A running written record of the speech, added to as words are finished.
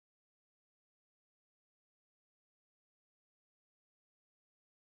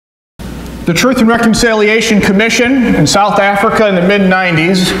The Truth and Reconciliation Commission in South Africa in the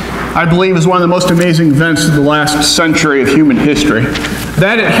mid-90s, I believe, is one of the most amazing events of the last century of human history.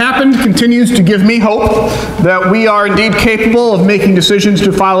 That it happened continues to give me hope that we are indeed capable of making decisions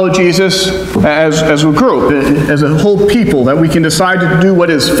to follow Jesus as a group, as a whole people, that we can decide to do what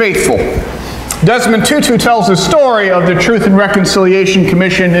is faithful. Desmond Tutu tells the story of the Truth and Reconciliation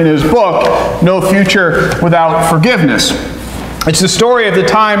Commission in his book, No Future Without Forgiveness. It's the story of the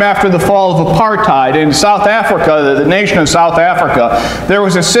time after the fall of apartheid in South Africa, the nation of South Africa. There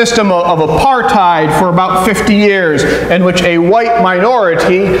was a system of apartheid for about 50 years in which a white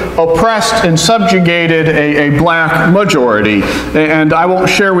minority oppressed and subjugated a black majority. And I won't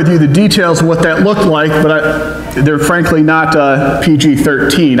share with you the details of what that looked like, but they're frankly not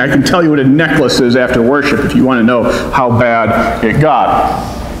PG-13. I can tell you what a necklace is after worship if you want to know how bad it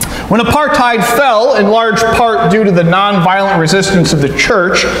got. When apartheid fell, in large part due to the nonviolent resistance of the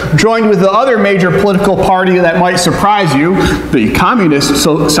church, joined with the other major political party that might surprise you, the Communist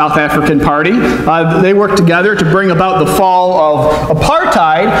South African Party, they worked together to bring about the fall of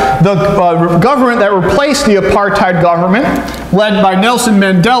apartheid. The government that replaced the apartheid government, led by Nelson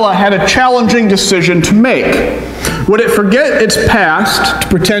Mandela, had a challenging decision to make. Would it forget its past to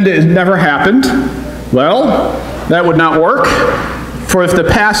pretend it never happened? Well, that would not work. For if the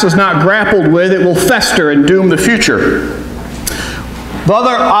past is not grappled with, it will fester and doom the future. The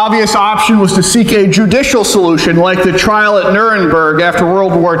other obvious option was to seek a judicial solution, like the trial at Nuremberg after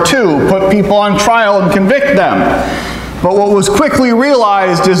World War II, put people on trial and convict them. But what was quickly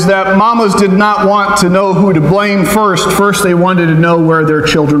realized is that mamas did not want to know who to blame first. First, they wanted to know where their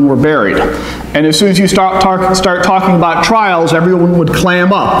children were buried. And as soon as you start talking about trials, everyone would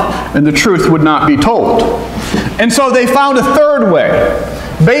clam up, and the truth would not be told. And so they found a third way.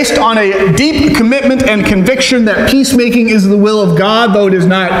 Based on a deep commitment and conviction that peacemaking is the will of God, though it is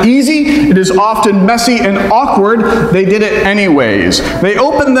not easy, it is often messy and awkward, they did it anyways. They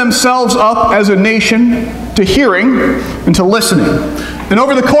opened themselves up as a nation to hearing and to listening. And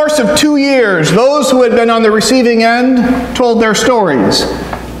over the course of 2 years, those who had been on the receiving end told their stories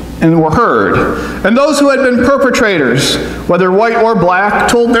and were heard. And those who had been perpetrators, whether white or black,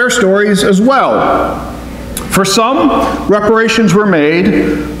 told their stories as well. For some, reparations were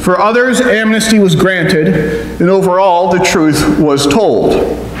made. For others, amnesty was granted. And overall, the truth was told.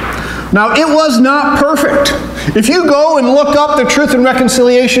 Now, it was not perfect. If you go and look up the Truth and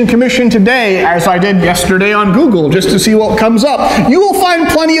Reconciliation Commission today, as I did yesterday on Google, just to see what comes up, you will find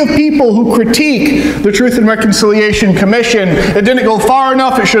plenty of people who critique the Truth and Reconciliation Commission. It didn't go far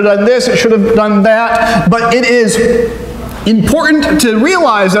enough, it should have done this, it should have done that. But it is important to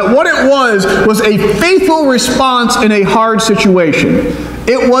realize that what it was a faithful response in a hard situation.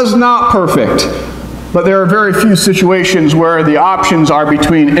 It was not perfect, but there are very few situations where the options are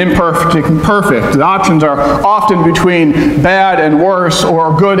between imperfect and perfect. The options are often between bad and worse,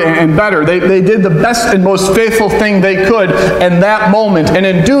 or good and better. They did the best and most faithful thing they could in that moment, and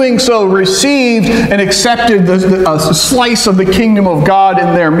in doing so received and accepted a slice of the kingdom of God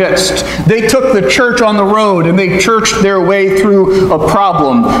in their midst. They took the church on the road, and they churched their way through a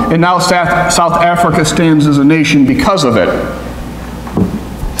problem, and now South Africa stands as a nation because of it.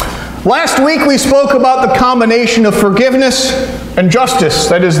 Last week we spoke about the combination of forgiveness and justice.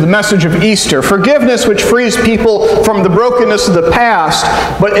 That is the message of Easter. Forgiveness, which frees people from the brokenness of the past,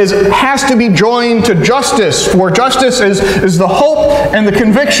 but has to be joined to justice. For justice is the hope and the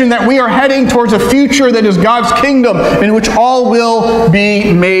conviction that we are heading towards a future that is God's kingdom, in which all will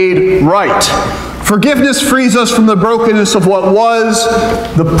be made right. Forgiveness frees us from the brokenness of what was.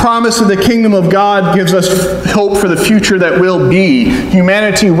 The promise of the kingdom of God gives us hope for the future that will be.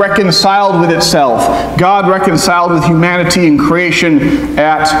 Humanity reconciled with itself. God reconciled with humanity in creation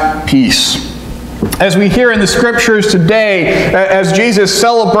at peace. As we hear in the Scriptures today, as Jesus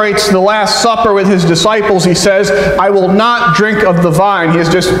celebrates the Last Supper with his disciples, he says, I will not drink of the vine. He has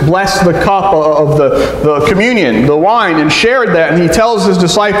just blessed the cup of the communion, the wine, and shared that. And he tells his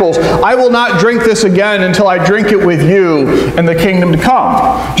disciples, I will not drink this again until I drink it with you in the kingdom to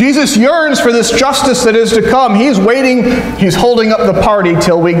come. Jesus yearns for this justice that is to come. He's waiting. He's holding up the party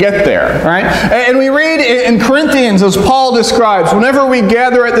till we get there. Right? And we read in Corinthians, as Paul describes, whenever we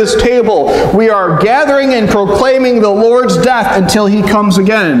gather at this table, we are gathering and proclaiming the Lord's death until he comes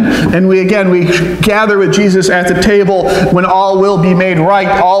again. And we gather with Jesus at the table when all will be made right,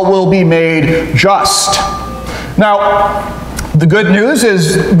 all will be made just. Now, the good news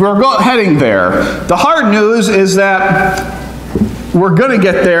is we're heading there. The hard news is that we're going to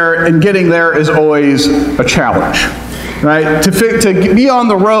get there, and getting there is always a challenge. right? To be on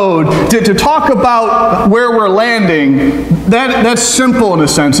the road, to talk about where we're landing, that's simple in a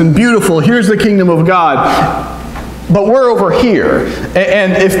sense and beautiful. Here's the kingdom of God. But we're over here.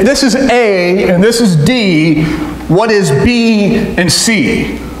 And if this is A and this is D, what is B and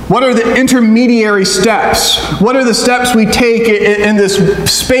C? What are the intermediary steps? What are the steps we take in this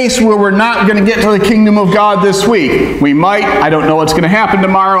space where we're not going to get to the kingdom of God this week? We might. I don't know what's going to happen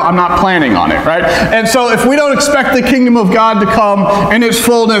tomorrow. I'm not planning on it, right? And so if we don't expect the kingdom of God to come in its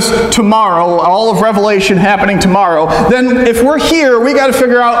fullness tomorrow, all of Revelation happening tomorrow, then if we're here, we got to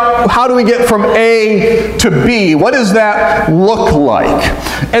figure out how do we get from A to B? What does that look like?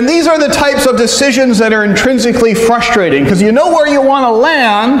 And these are the types of decisions that are intrinsically frustrating because you know where you want to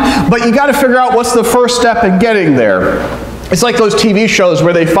land, but you got to figure out what's the first step in getting there. It's like those TV shows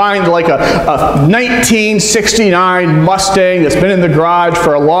where they find like a 1969 Mustang that's been in the garage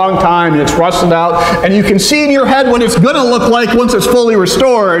for a long time and it's rusted out, and you can see in your head what it's going to look like once it's fully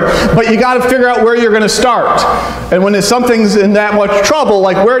restored, but you got to figure out where you're going to start. And when something's in that much trouble,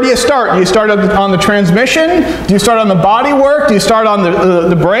 like where do you start? Do you start on the transmission? Do you start on the bodywork? Do you start on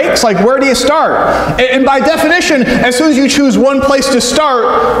the brakes? Like where do you start? And by definition, as soon as you choose one place to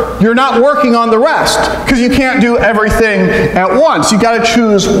start, you're not working on the rest because you can't do everything at once. You got to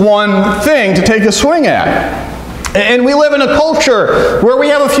choose one thing to take a swing at. And we live in a culture where we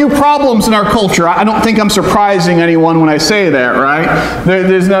have a few problems in our culture. I don't think I'm surprising anyone when I say that, right?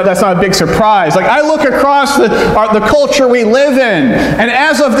 That's not a big surprise. Like I look across the culture we live in, and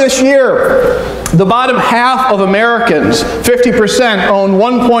as of this year, the bottom half of Americans, 50%, own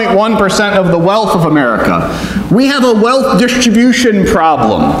 1.1% of the wealth of America. We have a wealth distribution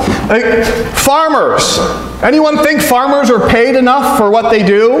problem. Like, farmers. Anyone think farmers are paid enough for what they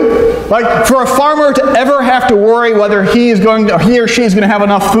do? Like, for a farmer to ever have to worry whether he or she is going to have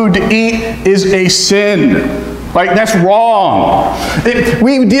enough food to eat is a sin. Like, that's wrong.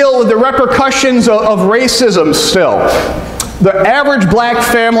 We deal with the repercussions of racism still. The average black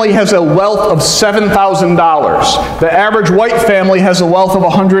family has a wealth of $7,000. The average white family has a wealth of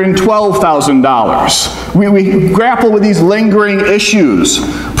 $112,000. We grapple with these lingering issues.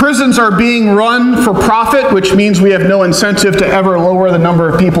 Prisons are being run for profit, which means we have no incentive to ever lower the number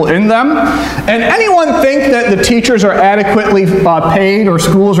of people in them. And anyone think that the teachers are adequately paid or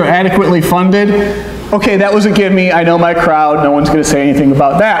schools are adequately funded? Okay, that was a gimme. I know my crowd. No one's going to say anything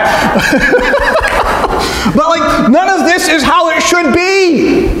about that. But like, none of this is how it should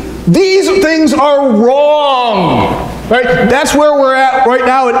be. These things are wrong. Right? That's where we're at right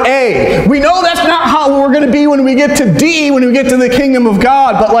now at A. We know that's not how we're going to be when we get to D, when we get to the kingdom of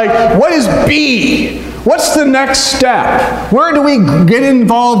God. But like, what is B? What's the next step? Where do we get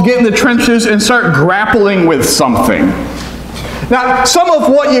involved, get in the trenches, and start grappling with something? Now, some of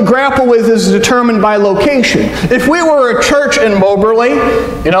what you grapple with is determined by location. If we were a church in Moberly,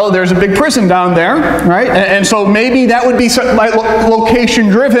 you know, there's a big prison down there, right? And so maybe that would be by location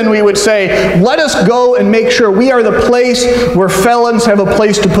driven. We would say, let us go and make sure we are the place where felons have a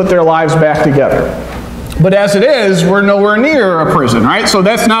place to put their lives back together. But as it is, we're nowhere near a prison, right? So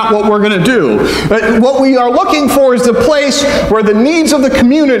that's not what we're going to do. But what we are looking for is the place where the needs of the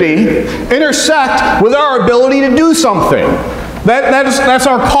community intersect with our ability to do something. That's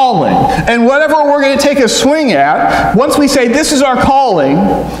our calling. And whatever we're going to take a swing at, once we say this is our calling,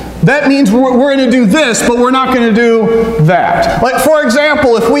 that means we're going to do this, but we're not going to do that. Like, for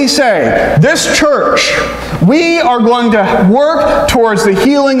example, if we say, this church, we are going to work towards the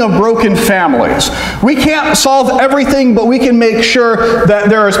healing of broken families. We can't solve everything, but we can make sure that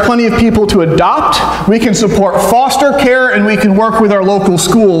there is plenty of people to adopt. We can support foster care, and we can work with our local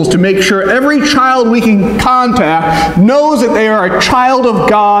schools to make sure every child we can contact knows that they are a child of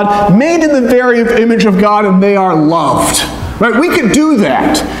God, made in the very image of God, and they are loved. Right? We could do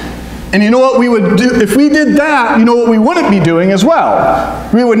that. And you know what we would do? If we did that, you know what we wouldn't be doing as well?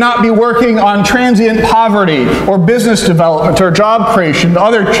 We would not be working on transient poverty or business development or job creation, the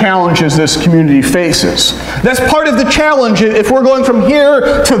other challenges this community faces. That's part of the challenge. If we're going from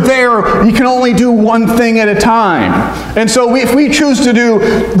here to there, you can only do one thing at a time. And so if we choose to do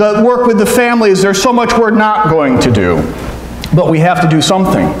the work with the families, there's so much we're not going to do. But we have to do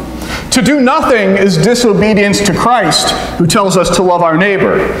something. To do nothing is disobedience to Christ, who tells us to love our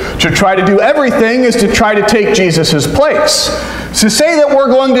neighbor. To try to do everything is to try to take Jesus' place. To say that we're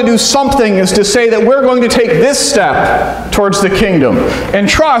going to do something is to say that we're going to take this step towards the kingdom and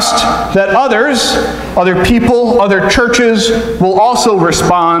trust that others, other people, other churches will also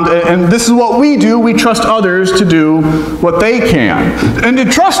respond. And this is what we do. We trust others to do what they can. And to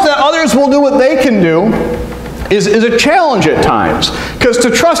trust that others will do what they can do is a challenge at times. Because to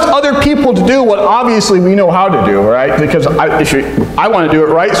trust other people to do what obviously we know how to do, right? Because I want to do it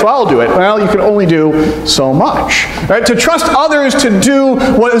right, so I'll do it. Well, you can only do so much. Right? To trust others to do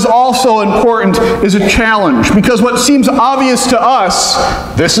what is also important is a challenge. Because what seems obvious to us,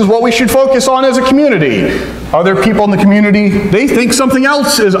 this is what we should focus on as a community. Other people in the community, they think something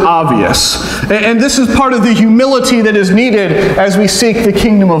else is obvious. And this is part of the humility that is needed as we seek the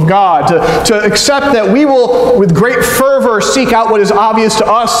kingdom of God. To accept that we will, with great fervor, seek out what is obvious to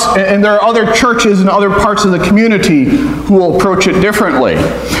us, and there are other churches and other parts of the community who will approach it differently.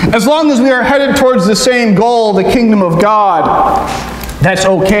 As long as we are headed towards the same goal, the kingdom of God, that's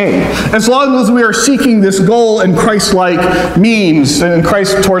okay. As long as we are seeking this goal in Christ-like means and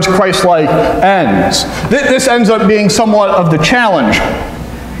towards Christ-like ends. This ends up being somewhat of the challenge,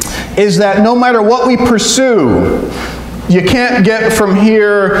 is that no matter what we pursue, you can't get from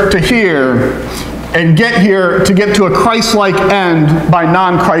here to here and get here to get to a Christ-like end by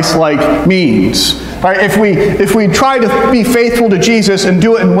non-Christ-like means. Right? If we try to be faithful to Jesus and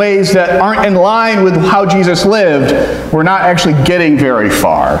do it in ways that aren't in line with how Jesus lived, we're not actually getting very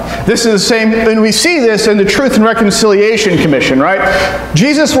far. This is the same, and we see this in the Truth and Reconciliation Commission, right?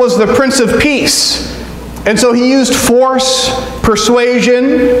 Jesus was the Prince of Peace. And so he used force,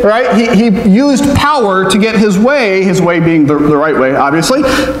 persuasion, right? He used power to get his way being the right way, obviously,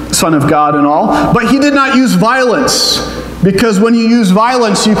 Son of God and all. But he did not use violence. Because when you use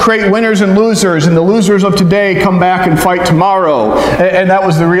violence, you create winners and losers, and the losers of today come back and fight tomorrow. And that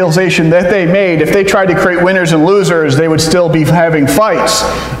was the realization that they made. If they tried to create winners and losers, they would still be having fights.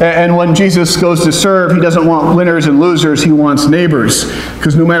 And when Jesus goes to serve, he doesn't want winners and losers, he wants neighbors.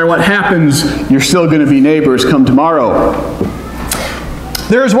 Because no matter what happens, you're still going to be neighbors come tomorrow.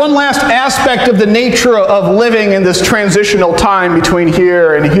 There is one last aspect of the nature of living in this transitional time between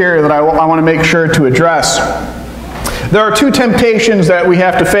here and here that I want to make sure to address. There are two temptations that we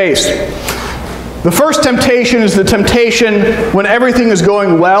have to face. The first temptation is the temptation when everything is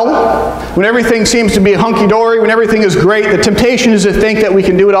going well, when everything seems to be hunky-dory, when everything is great. The temptation is to think that we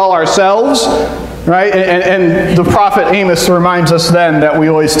can do it all ourselves, right? And the prophet Amos reminds us then that we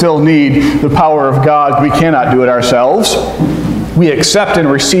always still need the power of God. We cannot do it ourselves. We accept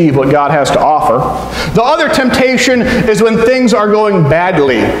and receive what God has to offer. The other temptation is when things are going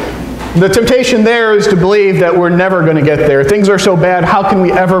badly. The temptation there is to believe that we're never going to get there. Things are so bad, how can we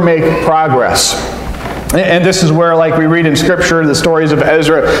ever make progress? And this is where, like we read in Scripture, the stories of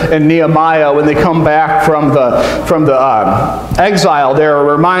Ezra and Nehemiah, when they come back from the exile, they're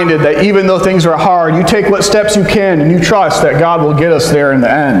reminded that even though things are hard, you take what steps you can and you trust that God will get us there in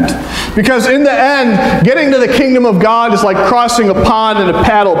the end. Because in the end, getting to the kingdom of God is like crossing a pond in a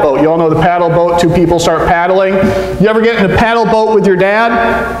paddle boat. You all know the paddle boat, two people start paddling. You ever get in a paddle boat with your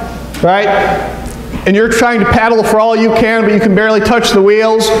dad? Right? And you're trying to paddle for all you can, but you can barely touch the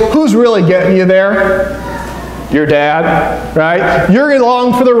wheels. Who's really getting you there? Your dad, right? You're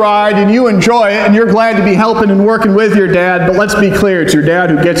along for the ride, and you enjoy it, and you're glad to be helping and working with your dad, but let's be clear, it's your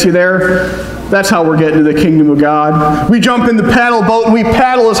dad who gets you there. That's how we're getting to the kingdom of God. We jump in the paddle boat, and we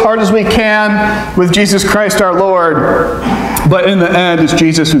paddle as hard as we can with Jesus Christ our Lord. But in the end, it's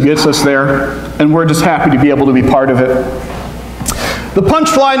Jesus who gets us there, and we're just happy to be able to be part of it. The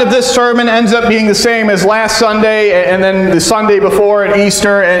punchline of this sermon ends up being the same as last Sunday and then the Sunday before at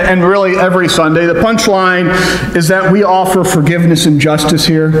Easter and really every Sunday. The punchline is that we offer forgiveness and justice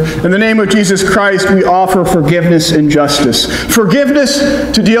here. In the name of Jesus Christ, we offer forgiveness and justice. Forgiveness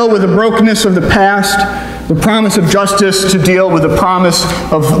to deal with the brokenness of the past, the promise of justice to deal with the promise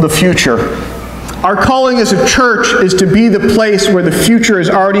of the future. Our calling as a church is to be the place where the future is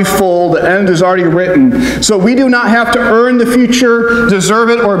already full, the end is already written. So we do not have to earn the future,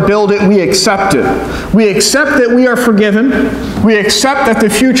 deserve it, or build it. We accept it. We accept that we are forgiven. We accept that the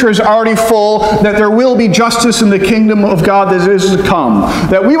future is already full, that there will be justice in the kingdom of God that is to come.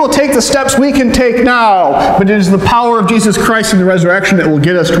 That we will take the steps we can take now, but it is the power of Jesus Christ and the resurrection that will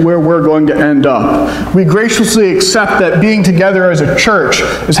get us to where we're going to end up. We graciously accept that being together as a church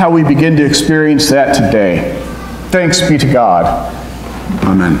is how we begin to experience that today. Thanks be to God.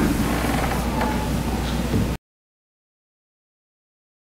 Amen.